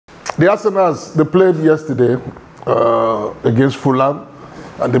The Arsenals, they played yesterday against Fulham,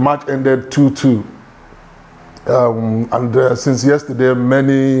 and the match ended 2-2. Since yesterday,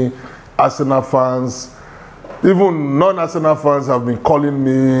 many Arsenal fans, even non-Arsenal fans, have been calling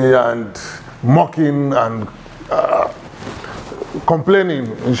me and mocking and complaining.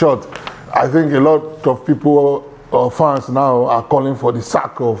 In short, I think a lot of people or fans now are calling for the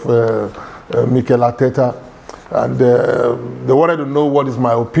sack of Mikel Arteta, and they wanted to know what is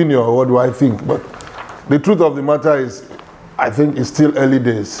my opinion or what do I think. But the truth of the matter is, I think it's still early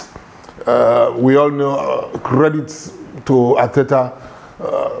days. We all know, credit to Arteta,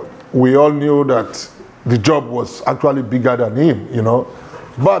 we all knew that the job was actually bigger than him, you know.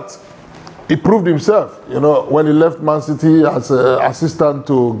 But he proved himself, you know, when he left Man City as assistant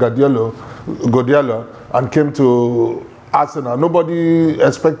to Guardiola and came to Arsenal. Nobody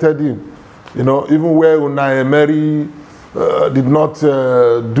expected him, you know, even where Unai Emery did not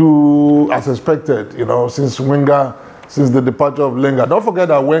do as expected, you know, since the departure of Wenger. Don't forget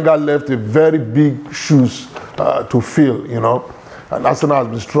that Wenger left a very big shoes to fill, you know, and Arsenal has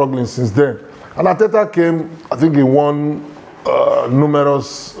been struggling since then. And Arteta came, I think he won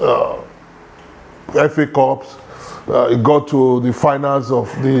numerous FA Cups. He got to the finals of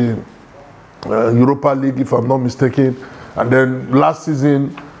the Europa League, if I'm not mistaken. And then last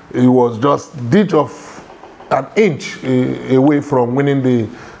season, he was just an inch away from winning the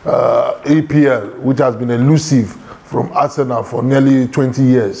EPL, which has been elusive from Arsenal for nearly 20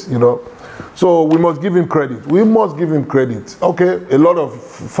 years, you know. So we must give him credit. We must give him credit. Okay, a lot of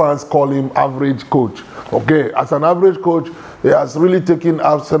fans call him average coach. Okay, as an average coach, he has really taken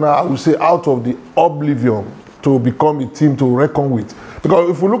Arsenal, I would say, out of the oblivion to become a team to reckon with. Because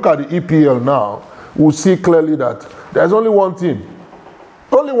if we look at the EPL now, we'll see clearly that there's only one team,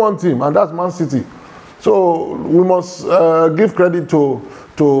 and that's Man City. So we must give credit to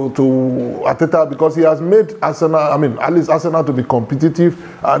Arteta, because he has made Arsenal, at least Arsenal, to be competitive,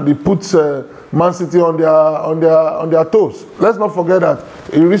 and he puts Man City on their toes. Let's not forget that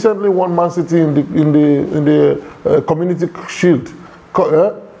he recently won Man City in the Community Shield.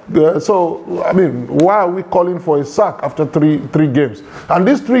 So why are we calling for a sack after three games? And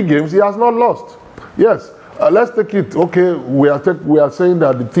these 3 games he has not lost. Yes. Let's take it. Okay, we are saying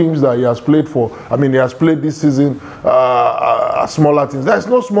that the teams that he has played for, he has played this season, are smaller teams. There's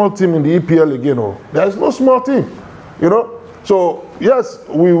no small team in the EPL again. Oh, there's no small team, you know. So yes,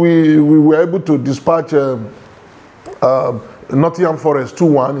 we were able to dispatch Nottingham Forest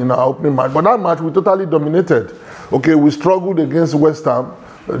 2-1 in our opening match, but that match we totally dominated. Okay, we struggled against West Ham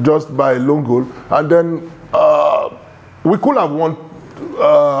just by a lone goal, and then we could have won.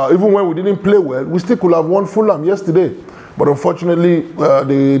 Even when we didn't play well, we still could have won Fulham yesterday. But unfortunately,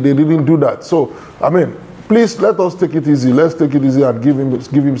 they didn't do that. So, please let us take it easy. Let's take it easy and give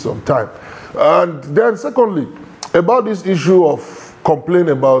him some time. And then secondly, about this issue of complaint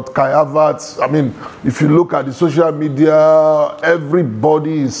about Kai Havertz, if you look at the social media,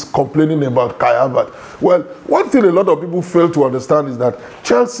 everybody is complaining about Kai Havertz. Well, one thing a lot of people fail to understand is that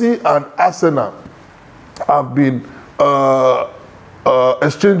Chelsea and Arsenal have been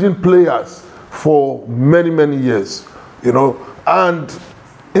exchanging players for many years, you know, and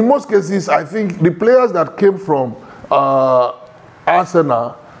in most cases, I think the players that came from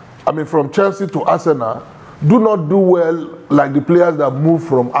Arsenal, from Chelsea to Arsenal, do not do well like the players that move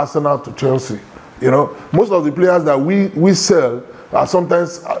from Arsenal to Chelsea. You know, most of the players that we sell are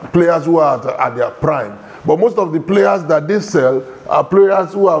sometimes players who are at their prime, but most of the players that they sell are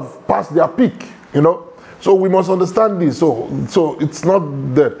players who have passed their peak, you know. So we must understand this. So it's not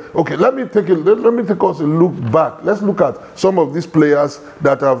that. Okay, let me take us a look back. Let's look at some of these players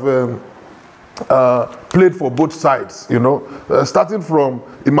that have played for both sides. You know, starting from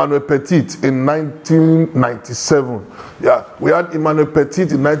Emmanuel Petit in 1997. Yeah, we had Emmanuel Petit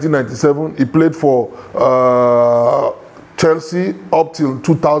in 1997. He played for Chelsea up till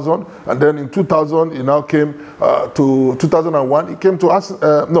 2000, and then in 2000 he now came to 2001. He came to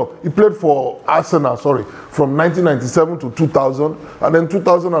he played for Arsenal. Sorry, from 1997 to 2000, and then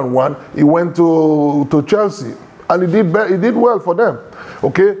 2001 he went to Chelsea, and he did well for them.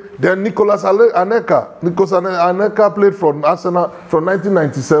 Okay, then Nicolas Anelka played for Arsenal from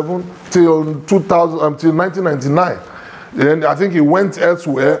 1997 till 2000 till 1999. Then I think he went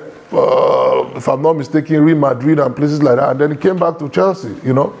elsewhere. If I'm not mistaken, Real Madrid and places like that, and then he came back to Chelsea,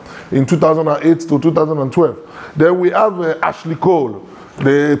 you know, in 2008 to 2012. Then we have Ashley Cole,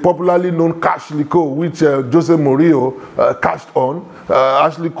 the popularly known Ashley Cole, which Jose Mourinho cashed on.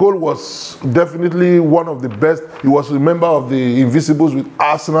 Ashley Cole was definitely one of the best. He was a member of the Invincibles with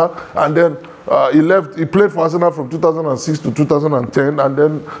Arsenal, and then he left. He played for Arsenal from 2006 to 2010, and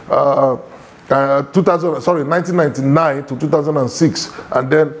then 1999 to 2006,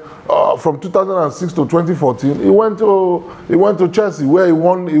 and then from 2006 to 2014, he went to Chelsea, where he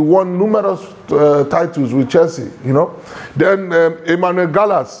won numerous titles with Chelsea. You know, then Emmanuel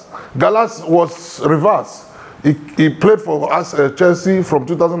Gallas was reverse. He played for us Chelsea from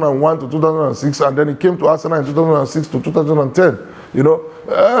 2001 to 2006, and then he came to Arsenal in 2006 to 2010. You know,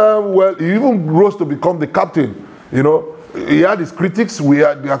 well, he even rose to become the captain. You know, he had his critics. We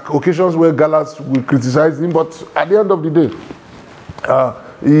had the occasions where Gallas would criticize him, but at the end of the day,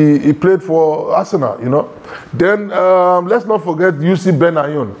 he played for Arsenal. You know, then let's not forget UC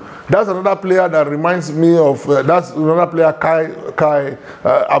Benayoun. That's another player that reminds me of. That's another player Kai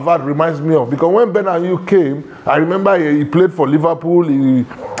Avad reminds me of, because when Benayoun came, I remember he played for Liverpool. He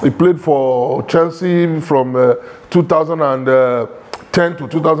played for Chelsea from 2010 to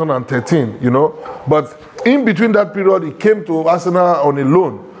 2013. You know, but in between that period, he came to Arsenal on a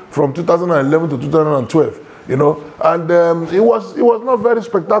loan from 2011 to 2012. You know, and it was not very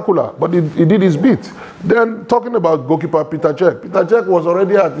spectacular, but he did his bit. Then talking about goalkeeper Peter Cech. Peter Cech was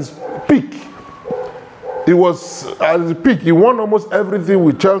already at his peak. He was at his peak. He won almost everything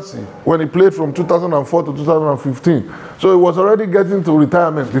with Chelsea when he played from 2004 to 2015. So he was already getting to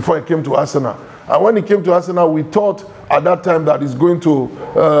retirement before he came to Arsenal. And when he came to Arsenal, we thought at that time that he's going to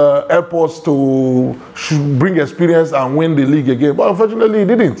help us to bring experience and win the league again. But unfortunately, he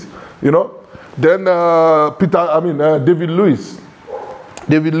didn't. You know. Then David Luiz.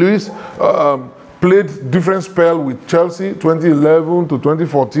 David Luiz played different spell with Chelsea, 2011 to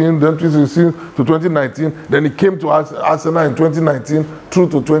 2014, then 2016 to 2019. Then he came to Arsenal in 2019 through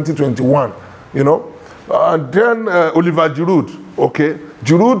to 2021. You know, and then Oliver Giroud. Okay,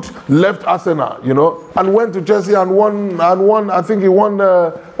 Giroud left Arsenal, you know, and went to Chelsea and won. I think he won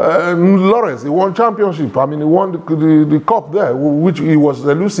Lawrence. He won championship. I mean, he won the cup there, which he was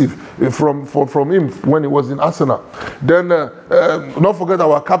elusive from him when he was in Arsenal. Then, don't forget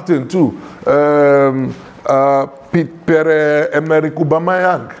our captain too, Pierre-Emerick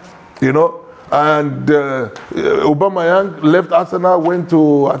Aubameyang, you know. And Aubameyang left Arsenal, went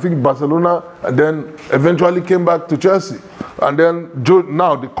to, I think, Barcelona, and then eventually came back to Chelsea. And then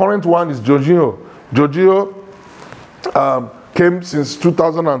now the current one is Jorginho. Jorginho came since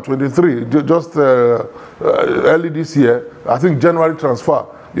 2023, just early this year, I think January transfer,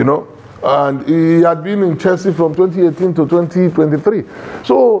 you know. And he had been in Chelsea from 2018 to 2023.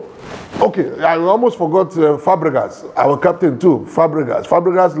 So, okay, I almost forgot Fabregas, our captain too, Fabregas.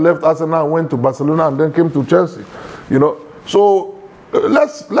 Fabregas left Arsenal and went to Barcelona and then came to Chelsea, you know. So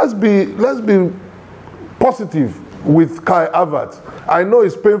let's be positive with Kai Havertz. I know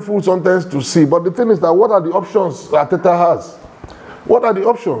it's painful sometimes to see, but the thing is that what are the options Arteta has? What are the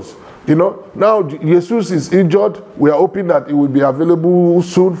options? You know, now Jesus is injured. We are hoping that he will be available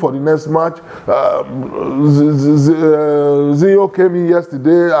soon for the next match. Zio came in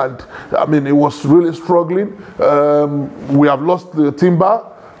yesterday, and I mean, he was really struggling. We have lost the Timber,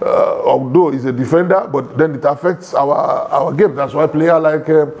 although he's a defender, but then it affects our game. That's why a player like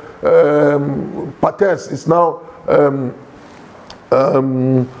Pates is now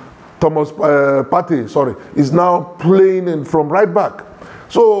Thomas Partey, sorry, is now playing from right back.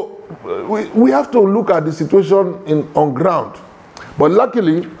 So we have to look at the situation on ground. But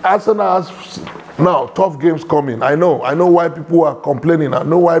luckily, Arsenal has now tough games coming. I know why people are complaining. I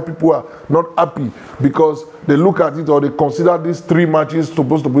know why people are not happy, because they look at it or they consider these 3 matches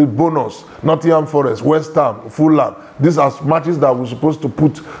supposed to be bonus. Nottingham Forest, West Ham, Fulham. These are matches that we're supposed to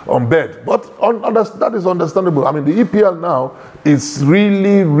put on bed. But that is understandable. I mean, the EPL now is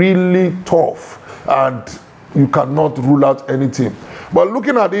really, really tough, and you cannot rule out any team. But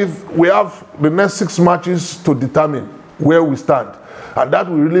looking at it, we have the next 6 matches to determine where we stand. And that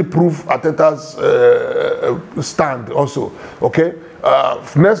will really prove Arteta's stand also. Okay?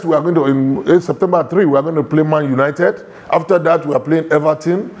 Next, we are going to, in September 3, we are going to play Man United. After that, we are playing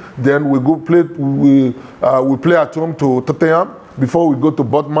Everton. Then we play at home to Tottenham before we go to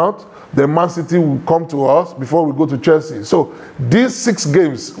Bournemouth. Then Man City will come to us before we go to Chelsea. So these 6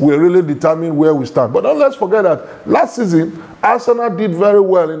 games will really determine where we stand. But don't let's forget that last season, Arsenal did very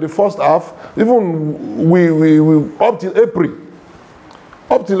well in the first half. Even we up till April.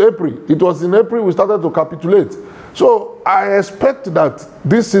 Up till April. It was in April we started to capitulate. So I expect that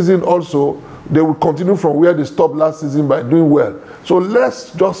this season also, they will continue from where they stopped last season by doing well. So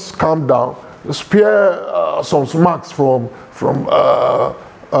let's just calm down, spare some marks from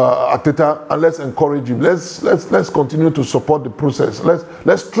Arteta, and let's encourage him. Let's continue to support the process.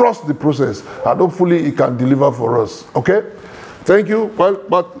 Let's trust the process, and hopefully he can deliver for us. Okay? Thank you. Well,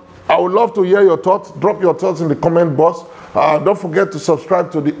 but I would love to hear your thoughts. Drop your thoughts in the comment box. Don't forget to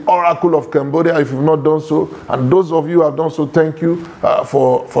subscribe to the Oracle of Cambodia if you've not done so. And those of you who have done so, thank you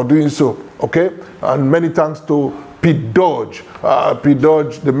for doing so. Okay? And many thanks to Pete Dodge,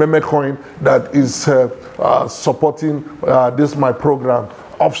 the meme coin that is supporting this my program,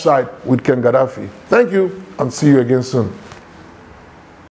 Offside with Ken Gadaffi. Thank you, and see you again soon.